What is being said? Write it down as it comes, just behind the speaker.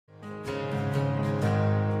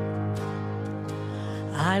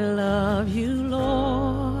I love you,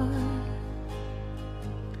 Lord.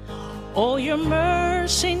 Oh, your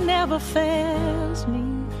mercy never fails me.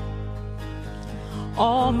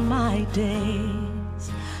 All my days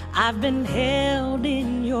I've been held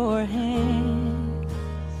in your hands.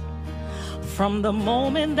 From the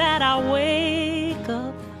moment that I wake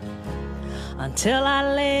up until I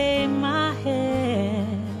lay my head,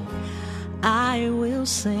 I will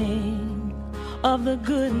sing of the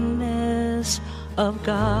goodness of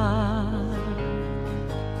God.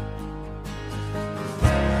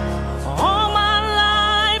 All my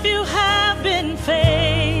life you have been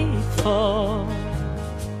faithful,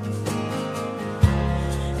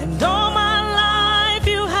 and all my life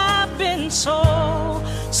you have been so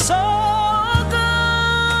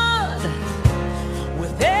good.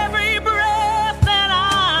 With every breath that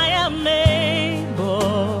I am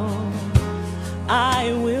able,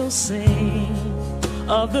 I will sing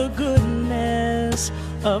of the goodness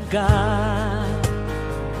of God.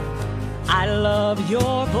 I love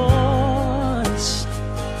your voice.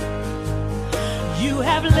 You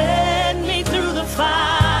have led me through the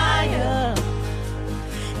fire,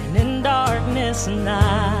 and in darkness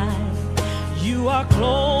night, you are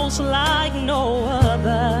close like no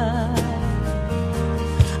other.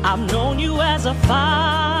 I've known you as a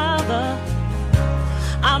father,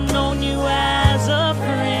 I've known you as a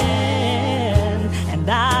friend, and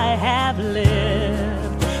I have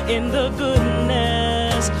lived in the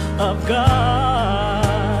goodness of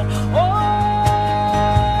God. Oh,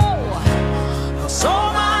 so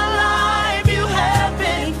my life you have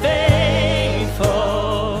been faithful,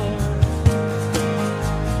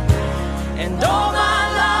 and all my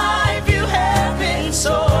life you have been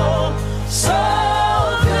so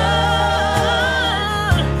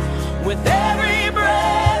good. With every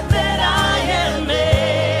breath that I am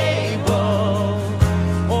able,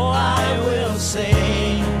 oh, I will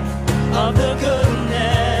sing of the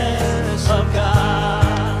goodness of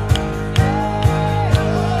God.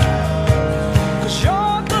 'Cause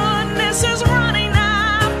your goodness is running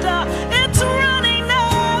after, it's running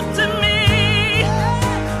after me.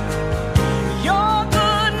 Your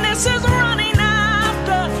goodness is running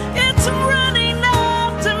after, it's running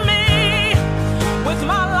after me. With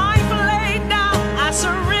my life laid down, I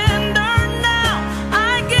surrender now.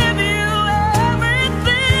 I give you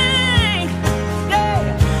everything. Yeah.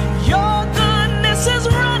 Your goodness is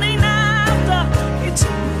running after, it's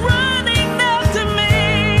running after me.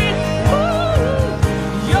 Ooh.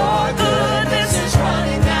 Your goodness is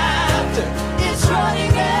running after, it's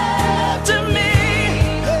running after me.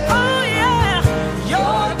 Oh yeah.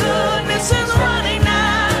 Your goodness is running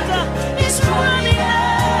after, it's running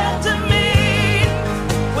after me.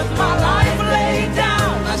 With my life laid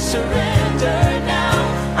down, I surrender now.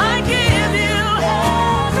 I give you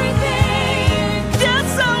everything. Yes,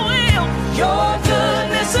 I will. Your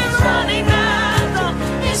goodness is running after,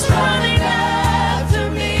 it's running after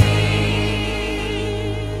me.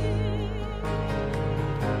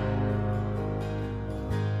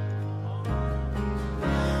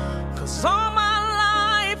 'Cause all my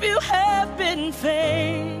life you have been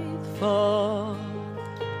faithful,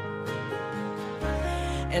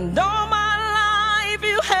 and all my life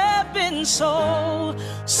you have been so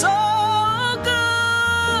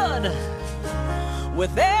good.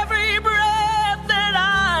 With every breath that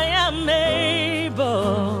I am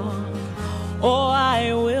able, oh,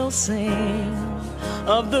 I will sing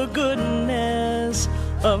of the goodness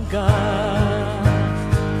of God.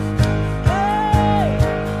 Hey!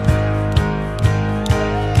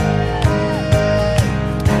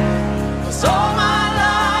 'Cause all my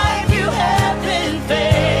life you have been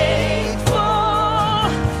faithful.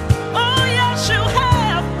 Oh, yes, you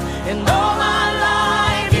have. And all my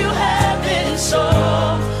life you have been so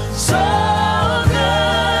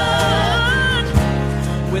good.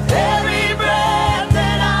 With every breath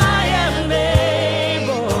that I am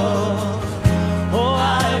able, oh,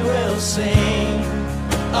 I will sing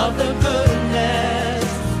of the goodness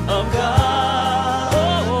of God.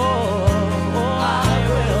 Oh, I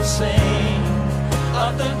will sing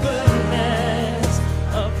of the goodness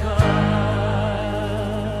of God.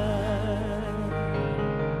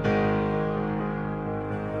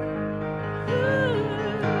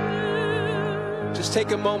 Just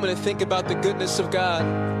take a moment and think about the goodness of God.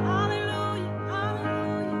 Hallelujah,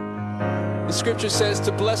 hallelujah. The scripture says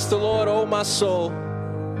to bless the Lord, oh my soul,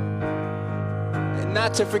 and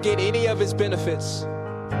not to forget any of his benefits.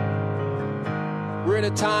 We're in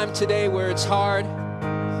a time today where it's hard,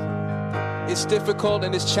 it's difficult,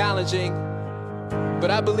 and it's challenging.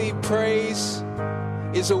 But I believe praise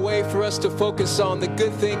is a way for us to focus on the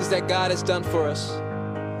good things that God has done for us.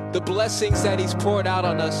 the blessings that he's poured out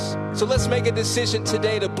on us. So let's make a decision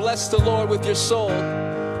today to bless the Lord with your soul.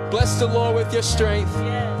 Bless the Lord with your strength.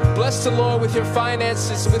 Bless the Lord with your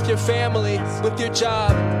finances, with your family, with your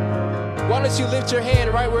job. Why don't you lift your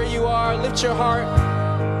hand right where you are? Lift your heart.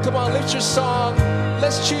 Come on, lift your song.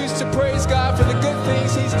 Let's choose to praise God for the good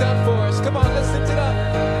things he's done for us. Come on, let's lift it up.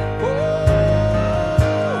 Oh,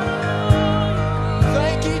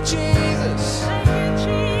 thank you, Jesus.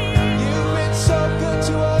 You've been so good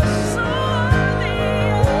to us.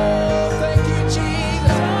 Oh, thank you,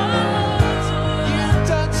 Jesus. You've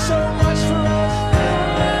done so much for us.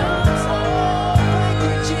 Oh, thank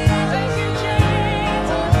you, Jesus.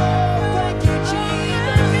 Oh, thank you,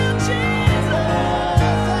 Jesus.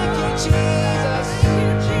 Oh, thank you, Jesus.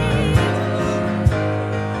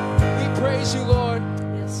 We praise you, Lord.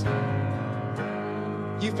 Yes,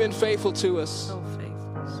 You've been faithful to us. so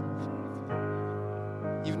faithful, so faithful.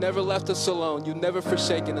 You've never left us alone. You've never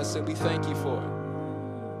forsaken us, and we thank you for it.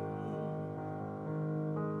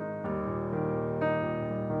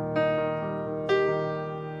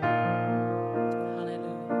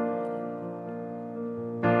 Hallelujah.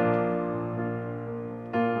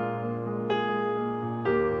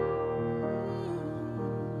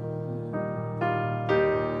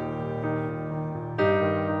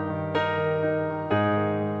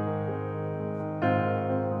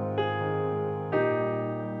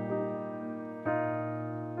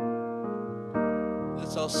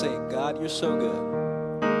 Let's all sing, God, you're so good.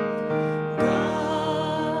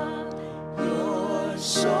 God, you're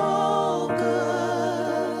so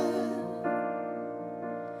good.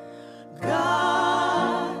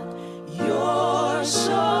 God, you're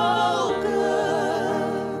so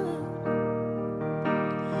good.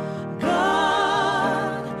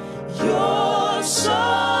 God, you're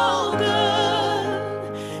so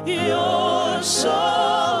good. You're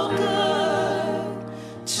so good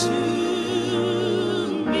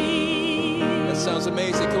to me. That sounds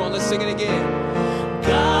amazing. Come on, let's sing it again.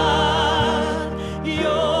 God,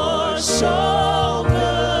 you're so good.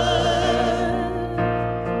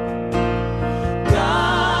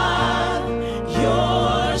 God,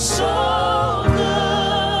 you're so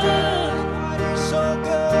good. You're so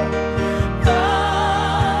good.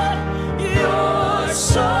 God, you're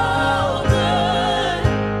so good.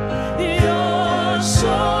 You're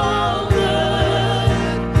so